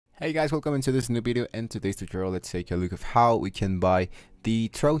Hey guys, welcome into this new video. In today's tutorial, let's take a look at how we can buy the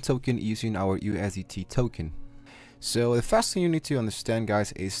Tron token using our USDT token. So the first thing you need to understand,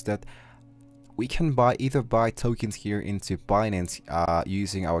 guys, is that we can either buy tokens here into Binance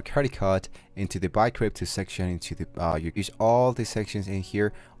using our credit card into the buy crypto section, into the you use all the sections in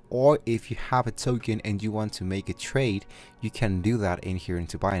here, or if you have a token and you want to make a trade, you can do that in here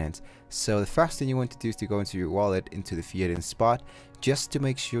into Binance. So the first thing you want to do is to go into your wallet, into the fiat and spot, just to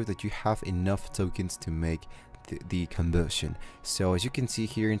make sure that you have enough tokens to make the conversion. So as you can see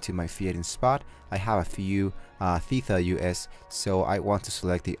here into my fiat and spot, I have a few Theta US, so I want to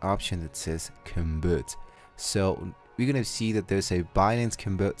select the option that says convert. So we're gonna see that there's a Binance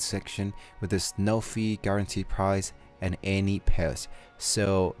convert section with this no fee, guaranteed price, and any pairs.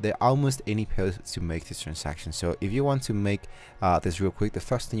 So there are almost any pairs to make this transaction. So if you want to make this real quick, the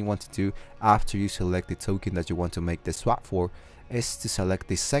first thing you want to do after you select the token that you want to make the swap for is to select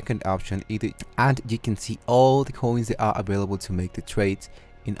the second option, and you can see all the coins that are available to make the trades.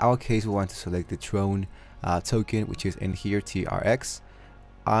 In our case, we want to select the Tron token, which is in here, TRX,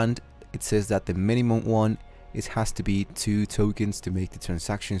 and it says that the minimum one has to be 2 tokens to make the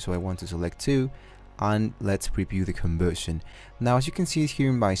transaction. So I want to select 2, and let's preview the conversion. Now as you can see here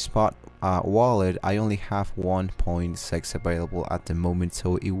in my spot wallet, I only have 1.6 available at the moment,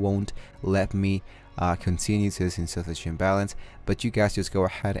 so it won't let me continue to this insufficient balance. But you guys just go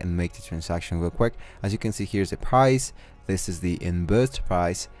ahead and make the transaction real quick. As you can see, here's the price. This is the inverse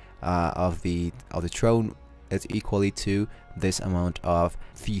price of the Tron. It's equally to this amount of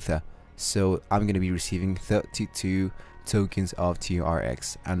Theta. So I'm going to be receiving 32 tokens of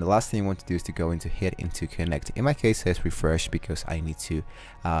TRX, and the last thing I want to do is to go into connect. In my case, it says refresh because I need to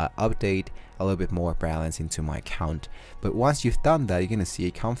update a little bit more balance into my account. But once you've done that, you're going to see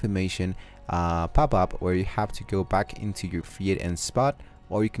a confirmation pop up where you have to go back into your fiat and spot,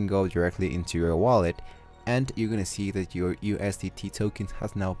 or you can go directly into your wallet, and you're going to see that your USDT token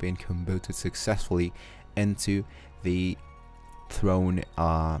has now been converted successfully into the Tron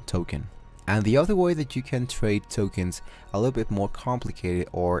token. And the other way that you can trade tokens a little bit more complicated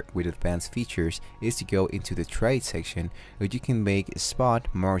or with advanced features is to go into the trade section, where you can make spot,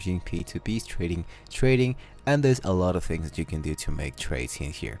 margin, P2P trading, and there's a lot of things that you can do to make trades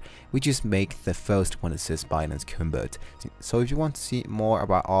in here. We just make the first one that says Binance convert. So if you want to see more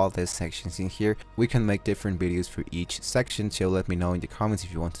about all these sections in here, we can make different videos for each section, so let me know in the comments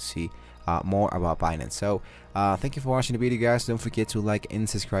if you want to see more about Binance. So thank you for watching the video, guys. Don't forget to like and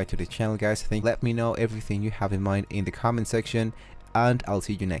subscribe to the channel, guys. Let me know everything you have in mind in the comment section, and I'll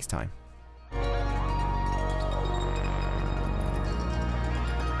see you next time.